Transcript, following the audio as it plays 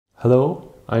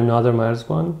Hello, I'm Nader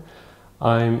Marzban.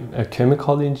 I'm a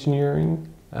chemical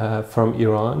engineering from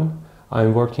Iran.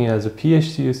 I'm working as a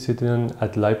PhD student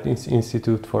at Leibniz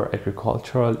Institute for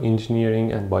Agricultural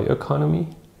Engineering and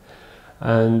Bioeconomy.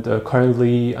 And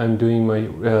currently I'm doing my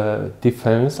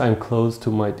defense. I'm close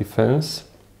to my defense.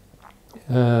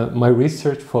 My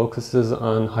research focuses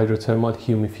on hydrothermal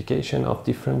humification of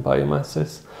different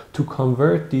biomasses to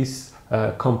convert these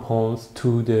compounds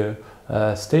to the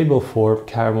stable form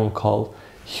carbon called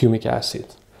humic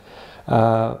acid.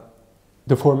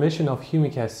 The formation of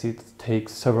humic acid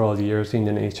takes several years in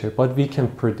the nature, but we can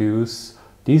produce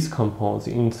these compounds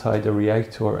inside the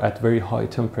reactor at very high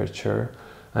temperature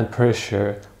and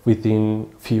pressure within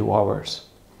few hours.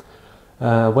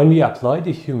 When we apply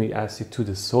the humic acid to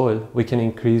the soil, we can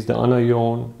increase the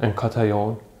anion and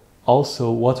cation,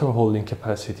 also water holding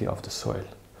capacity of the soil.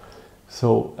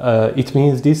 So it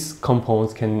means these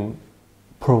compounds can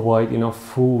provide enough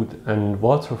food and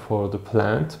water for the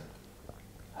plant,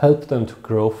 help them to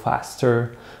grow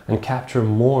faster and capture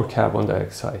more carbon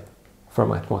dioxide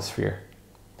from atmosphere.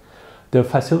 The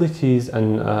facilities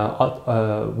and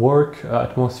work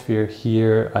atmosphere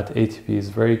here at ATP is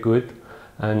very good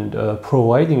and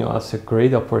providing us a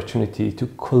great opportunity to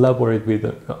collaborate with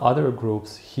other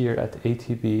groups here at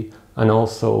ATP and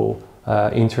also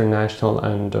international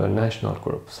and national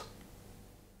groups.